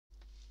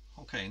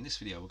Okay, in this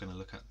video we're going to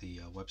look at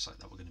the website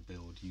that we're going to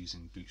build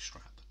using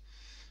Bootstrap.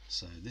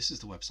 So this is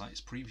the website.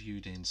 It's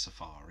previewed in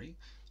Safari,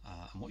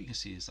 and what you can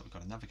see is that we've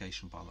got a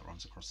navigation bar that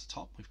runs across the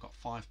top. We've got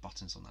 5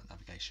 buttons on that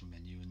navigation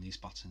menu, and these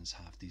buttons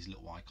have these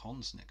little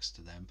icons next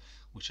to them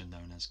which are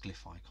known as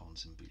glyph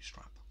icons in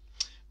Bootstrap.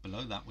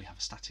 Below that we have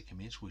a static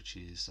image, which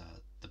is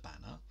the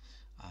banner,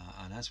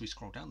 and as we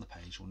scroll down the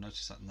page you'll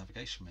notice that the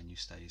navigation menu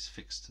stays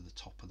fixed to the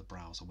top of the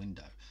browser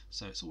window,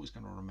 so it's always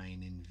going to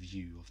remain in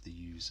view of the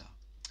user.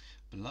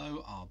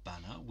 Below our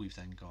banner we've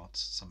then got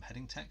some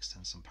heading text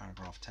and some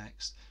paragraph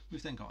text.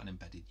 We've then got an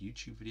embedded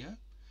YouTube video.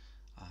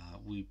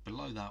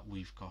 Below that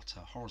we've got a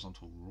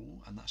horizontal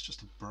rule, and that's just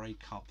to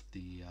break up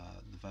the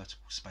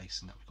vertical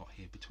spacing that we've got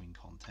here between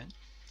content.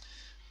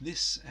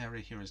 This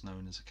area here is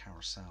known as a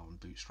carousel in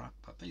Bootstrap,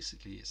 but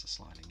basically it's a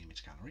sliding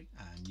image gallery,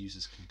 and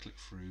users can click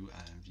through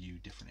and view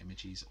different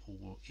images,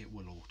 or it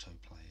will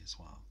autoplay as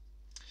well.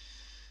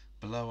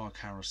 Below our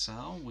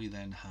carousel we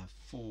then have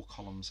 4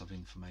 columns of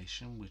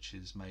information, which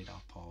is made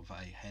up of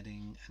a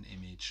heading, an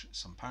image,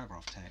 some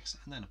paragraph text,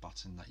 and then a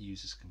button that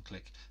users can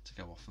click to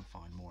go off and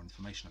find more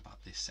information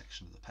about this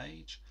section of the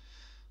page.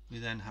 We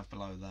then have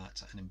below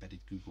that an embedded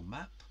Google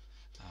map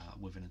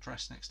with an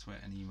address next to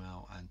it, an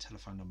email and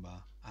telephone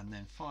number, and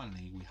then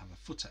finally we have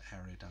a footer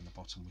area down the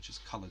bottom which is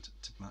coloured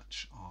to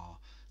match our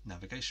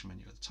navigation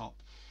menu at the top.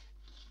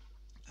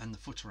 And the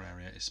footer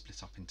area is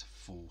split up into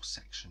 4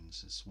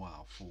 sections as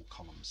well, 4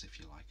 columns if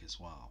you like as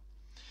well.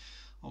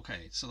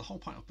 Okay, so the whole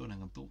point of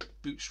building a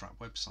Bootstrap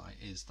website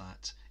is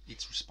that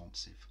it's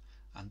responsive,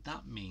 and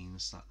that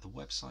means that the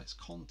website's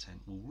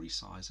content will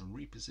resize and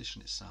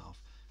reposition itself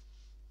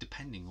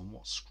depending on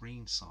what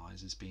screen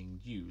size is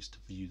being used to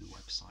view the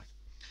website.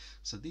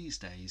 So these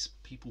days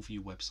people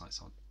view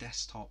websites on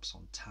desktops,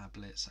 on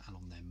tablets and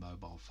on their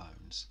mobile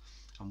phones,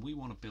 and we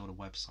want to build a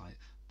website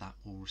that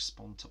will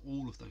respond to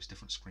all of those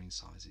different screen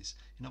sizes.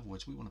 In other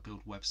words, we want to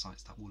build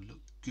websites that will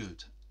look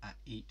good at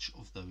each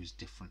of those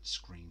different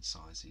screen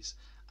sizes,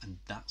 and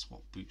that's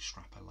what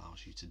Bootstrap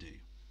allows you to do.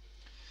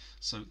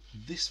 So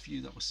this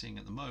view that we're seeing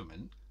at the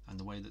moment, and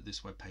the way that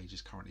this web page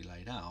is currently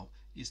laid out,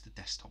 is the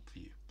desktop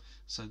view.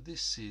 So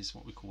this is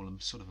what we call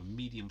a sort of a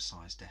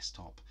medium-sized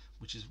desktop,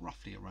 which is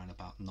roughly around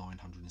about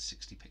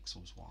 960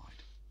 pixels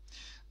wide.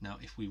 Now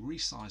if we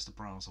resize the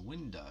browser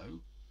window,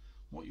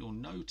 what you'll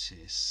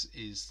notice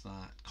is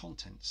that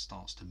content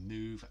starts to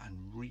move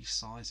and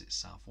resize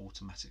itself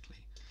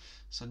automatically.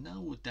 So now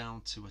we're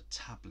down to a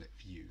tablet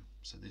view.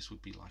 So this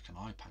would be like an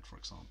iPad, for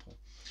example.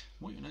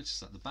 What you'll notice is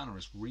that the banner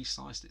has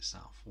resized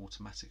itself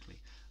automatically,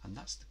 and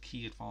that's the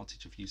key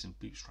advantage of using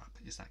Bootstrap,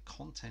 is that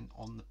content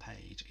on the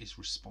page is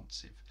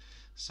responsive.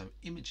 So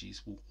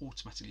images will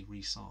automatically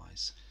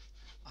resize,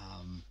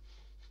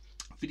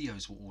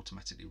 videos will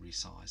automatically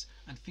resize,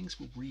 and things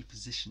will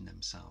reposition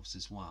themselves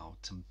as well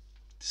to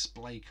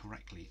display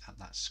correctly at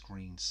that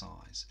screen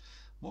size.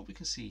 What we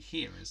can see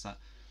here is that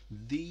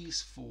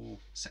these 4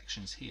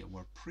 sections here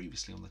were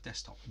previously on the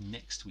desktop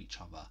next to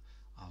each other.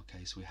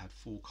 Okay, so we had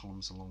 4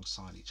 columns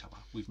alongside each other.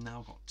 We've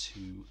now got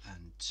 2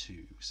 and 2,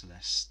 so they're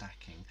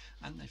stacking,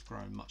 and they've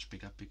grown much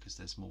bigger because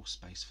there's more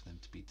space for them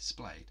to be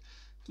displayed.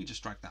 If we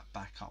just drag that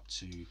back up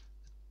to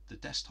the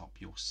desktop,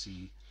 you'll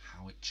see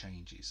how it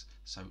changes.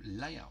 So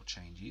layout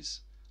changes,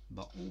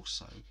 but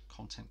also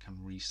content can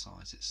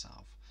resize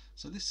itself.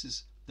 So this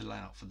is the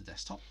layout for the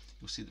desktop.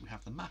 You'll see that we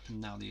have the map,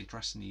 and now the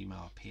address and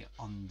email appear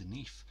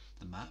underneath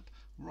the map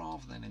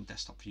rather than in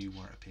desktop view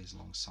where it appears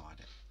alongside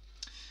it.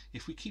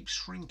 If we keep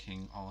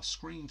shrinking our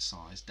screen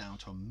size down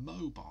to a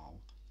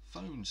mobile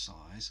phone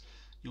size,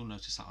 you'll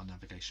notice that our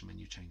navigation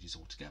menu changes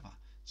altogether.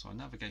 So our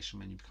navigation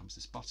menu becomes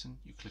this button,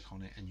 you click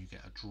on it and you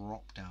get a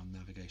drop down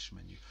navigation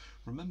menu.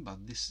 Remember,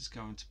 this is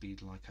going to be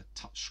like a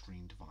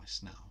touchscreen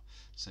device now.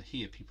 So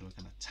here people are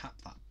going to tap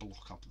that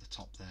block up at the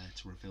top there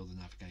to reveal the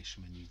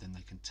navigation menu, then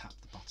they can tap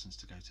the buttons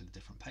to go to the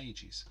different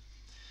pages.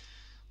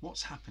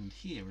 What's happened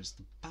here is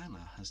the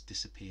banner has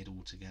disappeared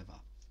altogether.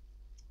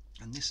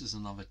 And this is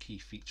another key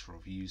feature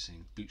of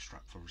using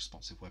Bootstrap for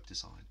responsive web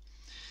design,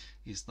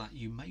 is that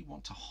you may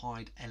want to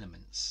hide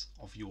elements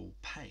of your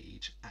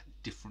page at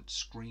different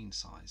screen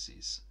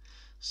sizes.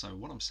 So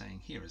what I'm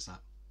saying here is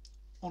that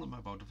on a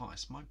mobile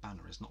device my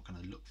banner is not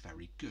going to look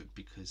very good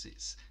because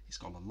it's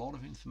got a lot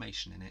of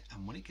information in it,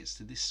 and when it gets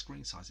to this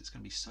screen size it's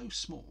going to be so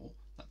small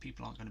that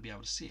people aren't going to be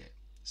able to see it.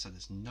 So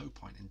there's no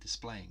point in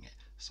displaying it.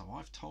 So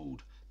I've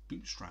told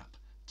Bootstrap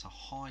to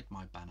hide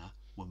my banner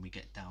when we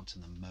get down to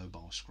the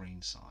mobile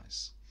screen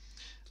size.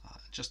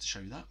 Just to show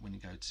you that, when you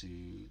go to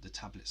the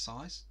tablet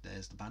size,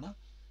 there's the banner.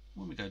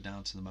 When we go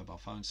down to the mobile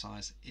phone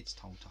size, it's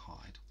told to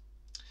hide.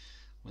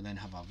 We then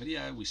have our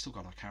video. We still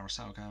got our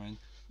carousel going.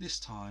 This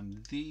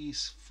time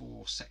these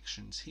 4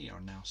 sections here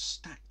are now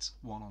stacked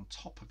one on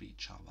top of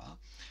each other,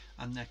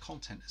 and their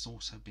content is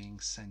also being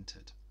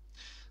centered.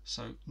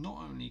 So not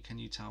only can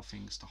you tell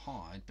things to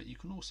hide, but you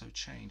can also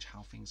change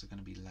how things are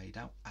going to be laid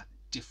out at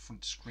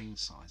different screen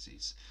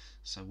sizes.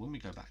 So when we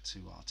go back to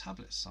our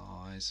tablet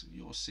size,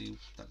 you'll see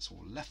that's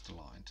all left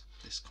aligned,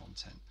 this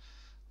content.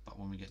 but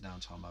when we get down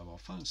to our mobile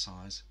phone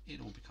size, it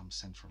all becomes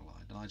center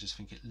aligned, and I just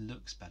think it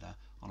looks better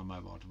on a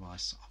mobile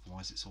device.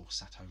 Otherwise it's all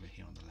sat over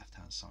here on the left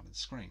hand side of the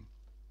screen.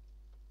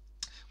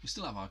 We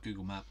still have our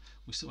Google map,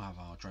 we still have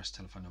our address,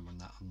 telephone number and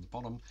that on the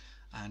bottom,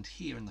 and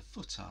here in the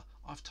footer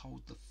I've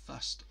told the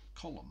first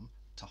column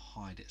to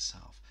hide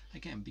itself,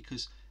 again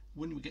because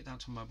when we get down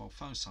to a mobile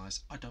phone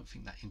size, I don't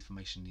think that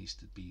information needs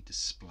to be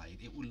displayed.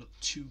 It will look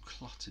too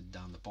cluttered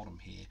down the bottom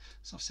here.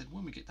 So I've said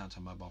when we get down to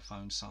a mobile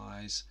phone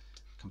size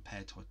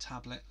compared to a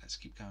tablet, let's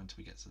keep going until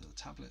we get to the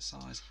tablet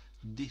size,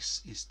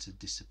 this is to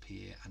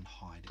disappear and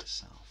hide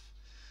itself.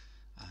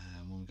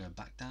 And when we go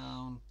back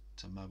down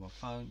to mobile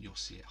phone, you'll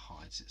see it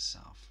hides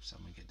itself. So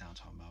when we get down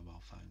to our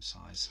mobile phone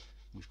size,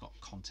 we've got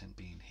content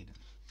being hidden.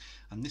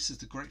 And this is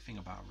the great thing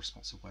about a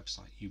responsive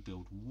website. You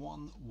build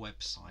one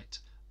website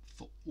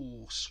for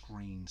all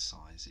screen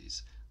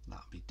sizes.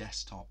 That would be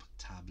desktop,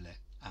 tablet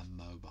and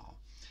mobile.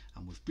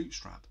 And with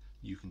Bootstrap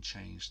you can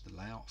change the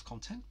layout of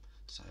content.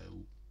 So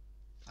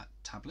at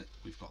tablet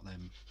we've got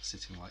them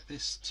sitting like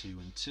this, 2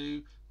 and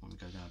 2. When we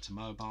go down to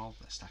mobile,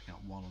 they're stacking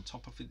up one on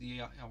top of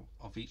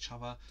each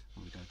other.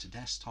 When we go to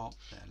desktop,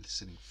 they're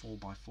sitting 4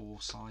 by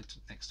 4 sides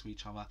next to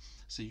each other.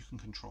 So you can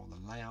control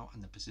the layout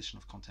and the position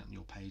of content on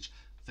your page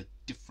for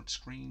different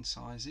screen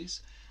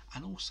sizes,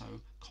 and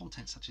also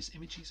content such as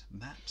images,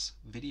 maps,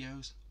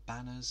 videos,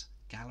 banners,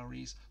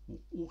 galleries will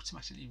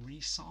automatically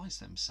resize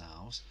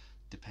themselves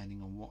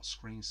depending on what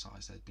screen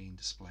size they're being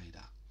displayed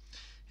at.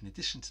 In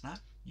addition to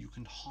that, you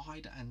can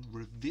hide and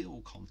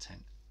reveal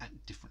content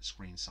at different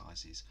screen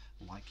sizes,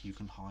 like you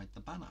can hide the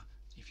banner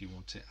if you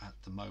want it at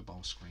the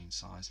mobile screen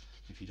size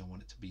if you don't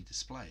want it to be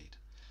displayed.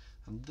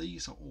 And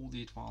these are all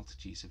the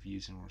advantages of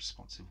using a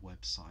responsive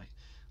website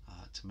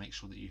to make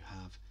sure that you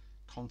have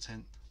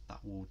content that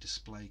will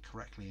display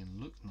correctly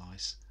and look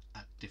nice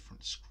at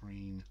different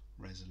screen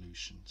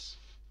resolutions.